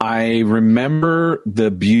I remember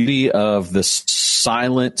the beauty of the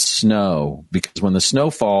silent snow, because when the snow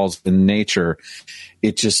falls in nature,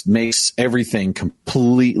 it just makes everything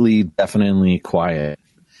completely, definitely quiet.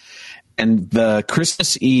 And the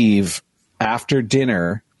Christmas Eve after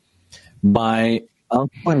dinner, my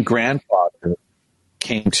uncle and grandfather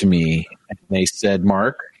came to me and they said,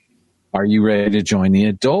 Mark, are you ready to join the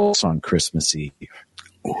adults on Christmas Eve?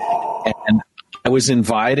 And I was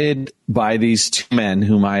invited by these two men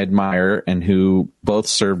whom I admire and who both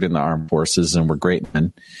served in the armed forces and were great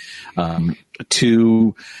men,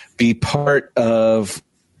 to be part of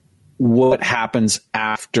what happens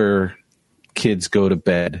after kids go to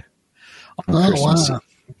bed on Christmas Eve.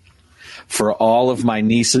 For all of my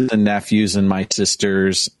nieces and nephews and my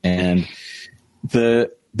sisters, and the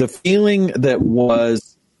feeling that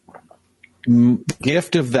was the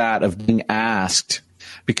gift of that, of being asked,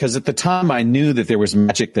 because at the time I knew that there was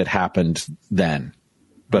magic that happened then,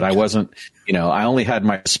 but I wasn't, I only had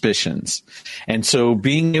my suspicions. And so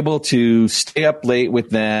being able to stay up late with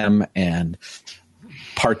them and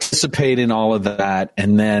participate in all of that,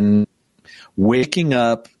 and then waking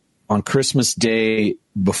up on Christmas Day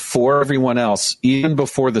before everyone else, even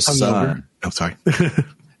before the sun. Oh, sorry.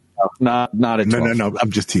 Not at 12. No.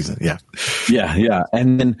 I'm just teasing. Yeah. Yeah.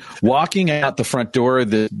 And then walking out the front door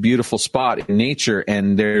of this beautiful spot in nature,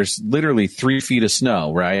 and there's literally 3 feet of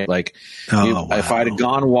snow, right? Like if I'd have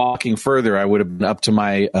gone walking further, I would have been up to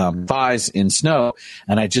my thighs in snow.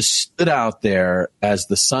 And I just stood out there as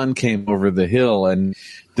the sun came over the hill, and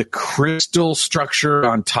the crystal structure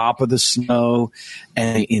on top of the snow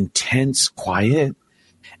and the intense quiet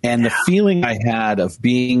and the feeling I had of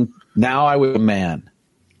being, now I was a man.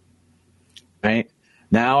 Right?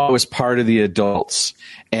 Now I was part of the adults,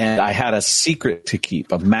 and I had a secret to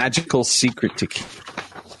keep, a magical secret to keep.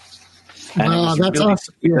 Wow, that's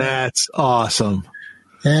awesome. That's awesome.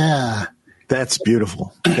 Yeah. That's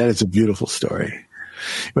beautiful. That is a beautiful story.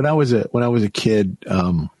 When I was a kid,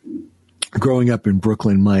 growing up in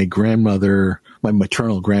Brooklyn, my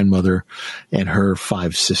maternal grandmother and her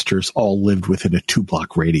 5 sisters all lived within a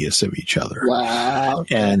 2-block radius of each other. Wow.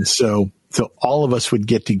 And so all of us would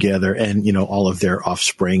get together, and, all of their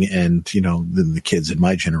offspring and, the kids in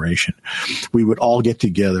my generation, we would all get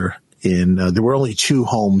together in, there were only 2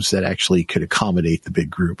 homes that actually could accommodate the big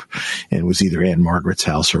group. And it was either Aunt Margaret's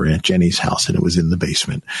house or Aunt Jenny's house, and it was in the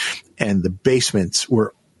basement. And the basements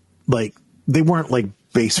were they weren't like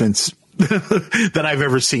basements that I've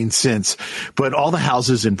ever seen since. But all the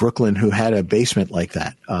houses in Brooklyn who had a basement like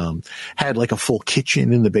that had like a full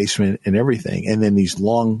kitchen in the basement and everything, and then these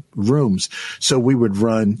long rooms. So we would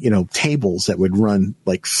run, tables that would run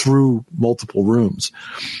like through multiple rooms,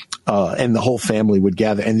 and the whole family would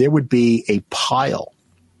gather, and there would be a pile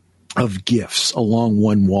of gifts along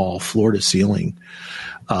one wall, floor to ceiling,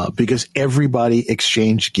 because everybody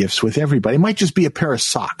exchanged gifts with everybody. It might just be a pair of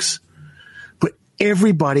socks,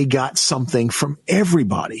 everybody got something from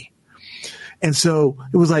everybody. And so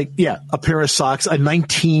it was like, a pair of socks, a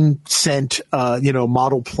 19-cent,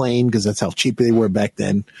 model plane, because that's how cheap they were back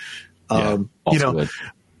then. Good.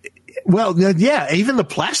 Well, even the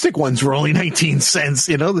plastic ones were only 19 cents,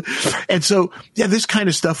 And so, this kind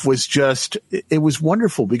of stuff was just, it was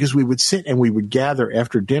wonderful, because we would sit and we would gather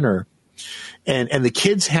after dinner, and the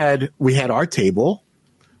kids we had our table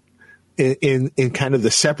in kind of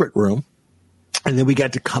the separate room. And then we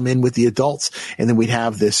got to come in with the adults, and then we'd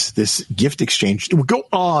have this gift exchange. It would go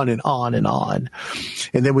on and on and on.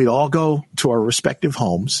 And then we'd all go to our respective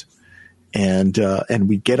homes, and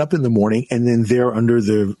we'd get up in the morning, and then there under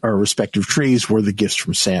our respective trees were the gifts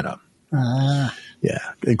from Santa. Yeah.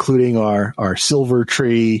 Including our silver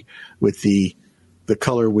tree with the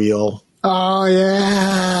color wheel. Oh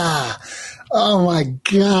yeah. Oh my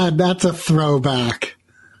God. That's a throwback.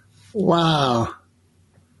 Wow.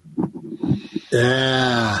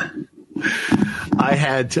 Yeah.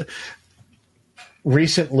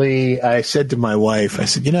 Recently, I said to my wife, I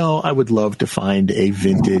said, I would love to find a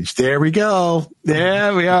vintage. There we go.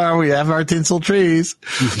 There we are. We have our tinsel trees.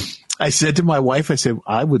 I said to my wife,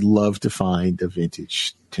 I would love to find a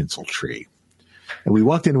vintage tinsel tree. And we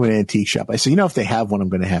walked into an antique shop. I said, if they have one, I'm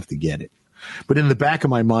going to have to get it. But in the back of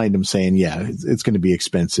my mind, I'm saying, it's going to be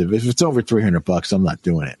expensive. If it's over $300, I'm not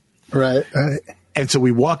doing it. Right. And so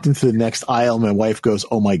we walked into the next aisle, and my wife goes,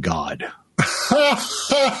 "Oh my God."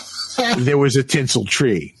 There was a tinsel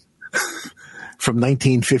tree from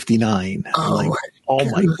 1959. Oh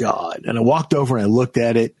my God. And I walked over and I looked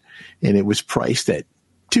at it, and it was priced at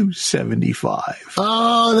 $275.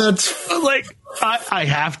 Oh, that's I was like, I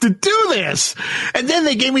have to do this. And then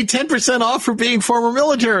they gave me 10% off for being former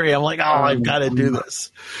military. I'm like, oh, I've got to do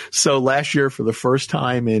this. So last year, for the first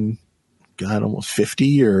time in, God, almost 50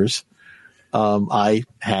 years, I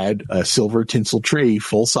had a silver tinsel tree,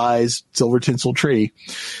 full-size silver tinsel tree.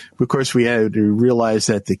 Of course, we had to realize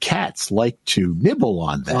that the cats like to nibble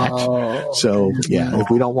on that. Oh, so, yeah, if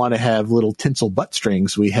we don't want to have little tinsel butt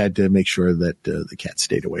strings, we had to make sure that the cats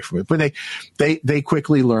stayed away from it. But they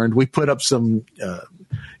quickly learned. We put up some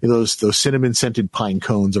those cinnamon-scented pine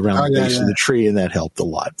cones around the base of the tree, and that helped a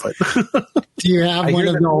lot. But do you have one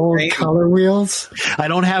of the old color wheels? I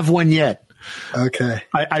don't have one yet. Okay.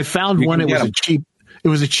 I found one. It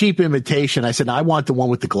was a cheap imitation. I said, I want the one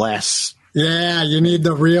with the glass. Yeah, you need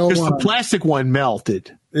the real one. Because the plastic one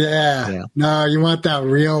melted. Yeah. No, you want that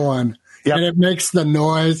real one. Yep. And it makes the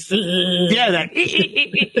noise. Yeah,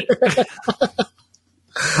 that.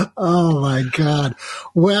 Oh my God.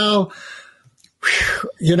 Well,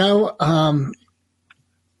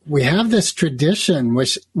 we have this tradition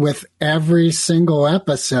with every single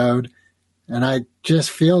episode. And I just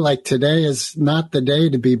feel like today is not the day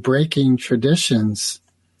to be breaking traditions.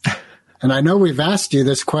 And I know we've asked you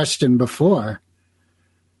this question before.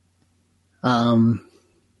 I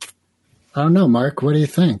don't know, Mark, what do you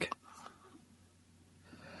think?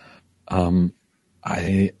 I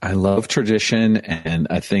love tradition, and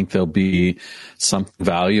I think there'll be something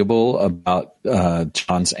valuable about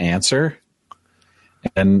John's answer.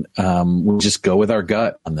 And we'll just go with our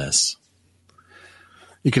gut on this.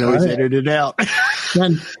 You can always edit it out.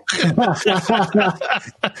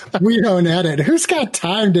 We don't edit. Who's got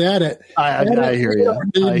time to edit? I hear you.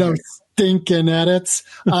 Don't need no stinking edits.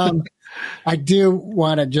 I do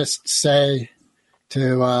want to just say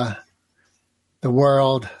to the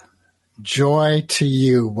world, joy to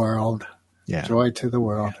you, world. Yeah. Joy to the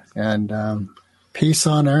world. And peace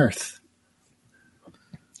on earth.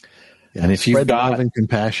 Yeah, and if you've got love and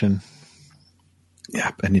compassion.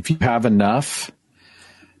 Yeah. And if you have enough,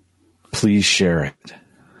 please share it.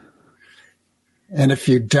 And if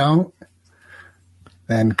you don't,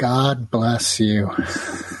 then God bless you.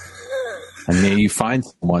 And may you find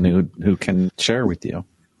someone who can share with you.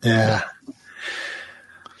 Yeah.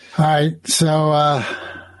 All right. So,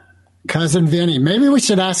 Cousin Vinny, maybe we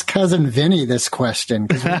should ask Cousin Vinny this question.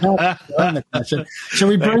 The question. Should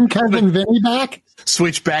we bring Cousin Vinny back?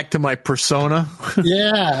 Switch back to my persona?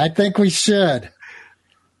 Yeah, I think we should.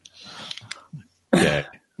 Yeah.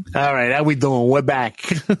 All right, how we doing? We're back.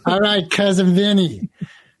 All right, Cousin Vinny.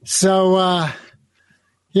 So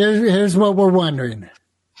here's what we're wondering.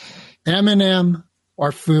 Eminem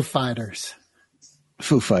or Foo Fighters?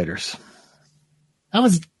 Foo Fighters. That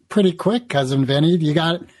was pretty quick, Cousin Vinny. You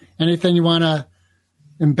got anything you want to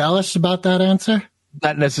embellish about that answer?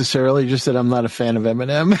 Not necessarily, just that I'm not a fan of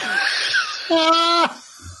Eminem.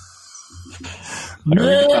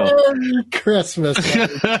 Merry Christmas.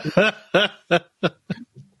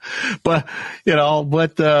 But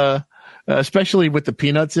especially with the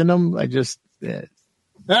peanuts in them, I just.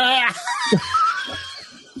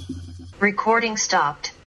 Recording stopped.